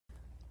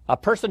A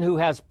person who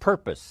has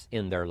purpose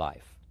in their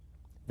life,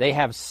 they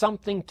have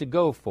something to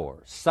go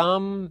for,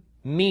 some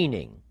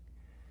meaning.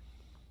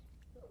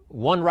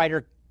 One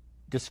writer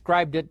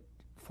described it,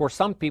 for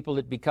some people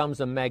it becomes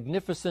a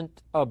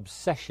magnificent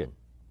obsession.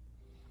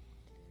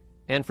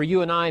 And for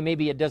you and I,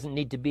 maybe it doesn't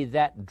need to be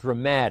that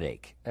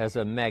dramatic as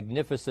a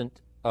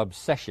magnificent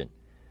obsession.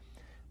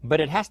 But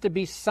it has to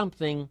be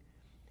something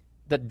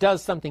that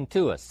does something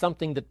to us,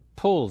 something that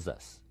pulls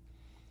us,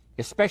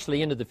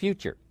 especially into the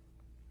future.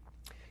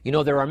 You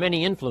know, there are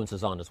many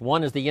influences on us.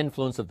 One is the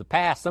influence of the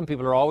past. Some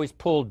people are always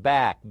pulled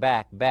back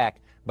by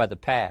the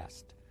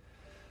past.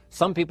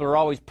 Some people are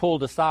always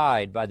pulled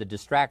aside by the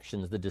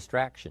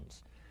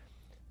distractions.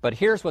 But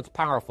here's what's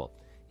powerful.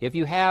 If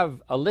you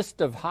have a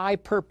list of high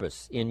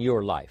purpose in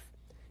your life,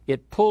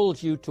 it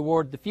pulls you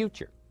toward the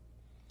future.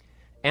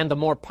 And the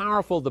more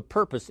powerful the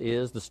purpose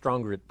is, the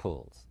stronger it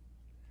pulls.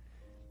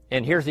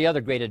 And here's the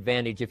other great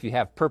advantage if you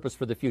have purpose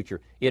for the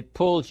future. It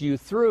pulls you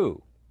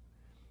through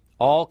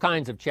all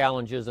kinds of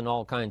challenges and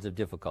all kinds of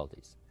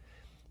difficulties.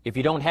 If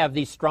you don't have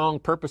these strong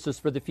purposes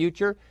for the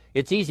future,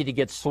 it's easy to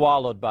get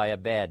swallowed by a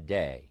bad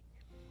day.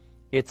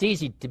 It's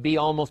easy to be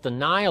almost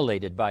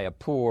annihilated by a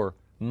poor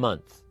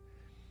month.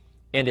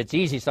 And it's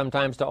easy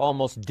sometimes to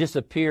almost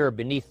disappear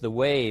beneath the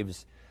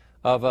waves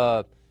of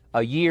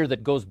a year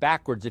that goes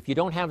backwards if you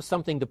don't have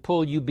something to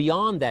pull you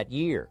beyond that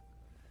year.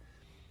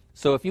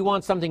 So if you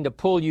want something to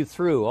pull you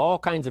through all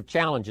kinds of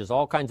challenges,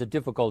 all kinds of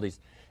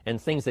difficulties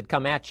and things that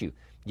come at you,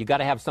 you got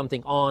to have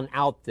something on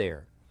out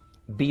there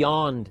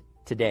beyond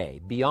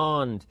today,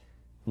 beyond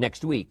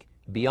next week,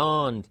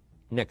 beyond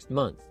next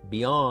month,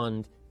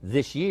 beyond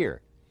this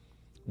year,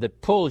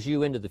 that pulls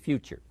you into the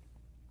future.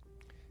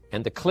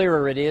 And the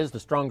clearer it is, the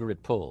stronger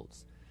it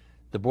pulls.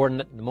 The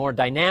more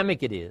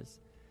dynamic it is,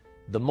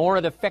 the more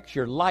it affects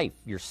your life,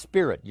 your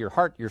spirit, your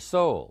heart, your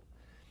soul.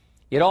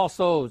 It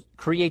also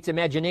creates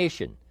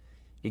imagination.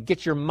 It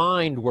gets your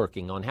mind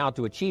working on how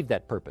to achieve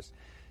that purpose.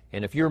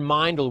 And if your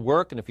mind will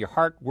work, and if your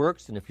heart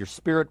works, and if your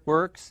spirit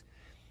works,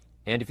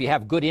 and if you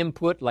have good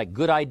input, like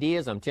good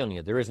ideas, I'm telling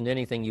you, there isn't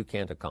anything you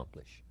can't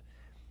accomplish.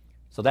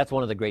 So that's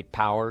one of the great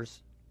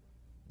powers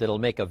that'll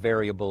make a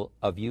variable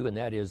of you, and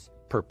that is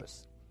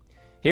purpose.